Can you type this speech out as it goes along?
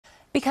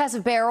Because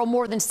of Beryl,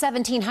 more than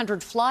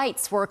 1,700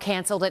 flights were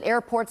canceled at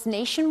airports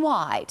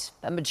nationwide.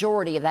 A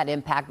majority of that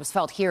impact was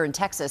felt here in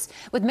Texas,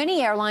 with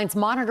many airlines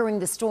monitoring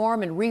the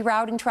storm and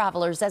rerouting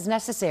travelers as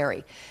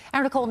necessary.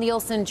 Our Nicole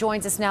Nielsen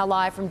joins us now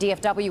live from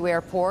DFW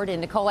Airport. And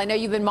Nicole, I know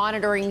you've been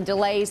monitoring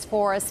delays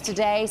for us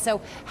today,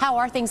 so how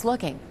are things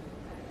looking?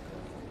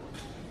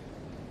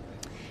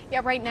 Yeah,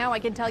 right now I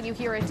can tell you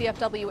here at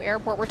DFW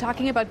Airport, we're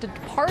talking about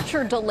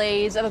departure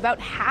delays of about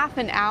half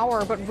an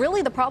hour, but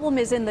really the problem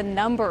is in the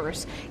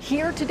numbers.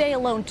 Here today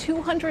alone,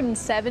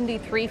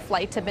 273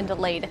 flights have been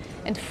delayed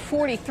and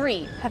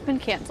 43 have been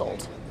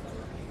canceled.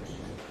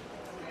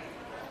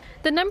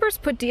 The numbers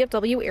put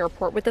DFW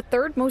Airport with the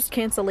third most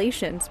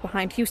cancellations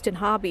behind Houston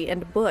Hobby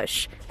and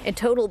Bush. In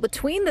total,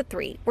 between the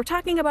three, we're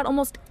talking about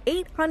almost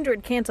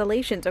 800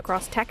 cancellations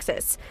across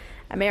Texas.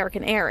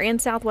 American Air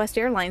and Southwest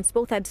Airlines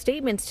both had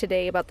statements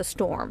today about the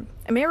storm.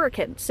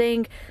 American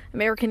saying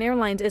American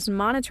Airlines is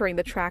monitoring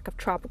the track of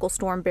Tropical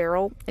Storm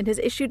Beryl and has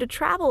issued a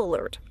travel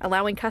alert,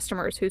 allowing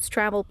customers whose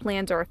travel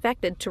plans are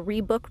affected to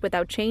rebook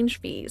without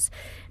change fees.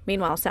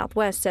 Meanwhile,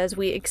 Southwest says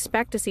we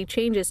expect to see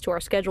changes to our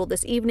schedule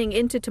this evening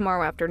into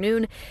tomorrow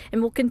afternoon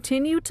and will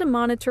continue to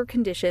monitor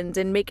conditions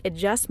and make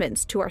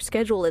adjustments to our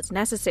schedule as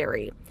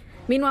necessary.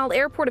 Meanwhile,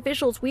 airport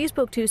officials we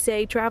spoke to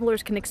say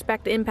travelers can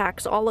expect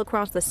impacts all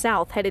across the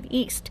South headed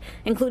east,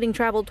 including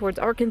travel towards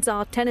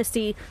Arkansas,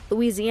 Tennessee,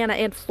 Louisiana,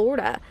 and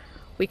Florida.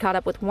 We caught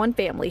up with one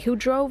family who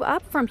drove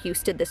up from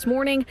Houston this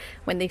morning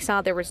when they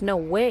saw there was no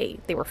way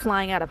they were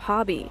flying out of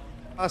Hobby.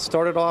 I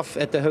started off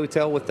at the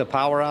hotel with the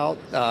power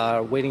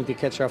out, waiting to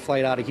catch our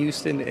flight out of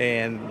Houston,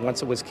 and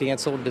once it was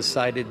canceled,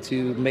 decided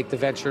to make the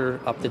venture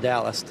up to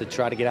Dallas to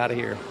try to get out of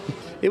here.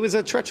 It was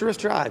a treacherous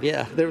drive,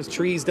 yeah. There was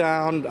trees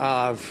down.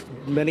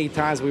 Many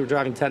times we were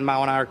driving 10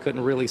 mile an hour,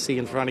 couldn't really see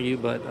in front of you,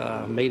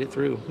 but made it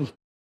through.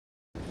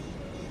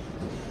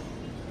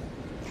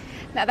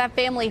 Now, that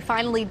family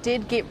finally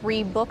did get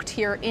rebooked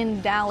here in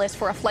Dallas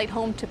for a flight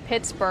home to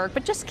Pittsburgh.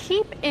 But just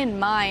keep in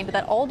mind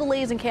that all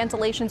delays and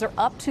cancellations are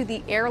up to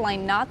the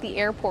airline, not the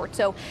airport.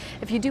 So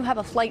if you do have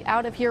a flight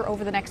out of here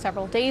over the next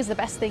several days, the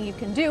best thing you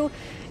can do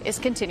is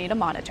continue to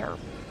monitor.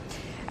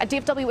 At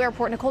DFW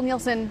Airport, Nicole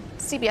Nielsen,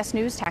 CBS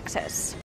News, Texas.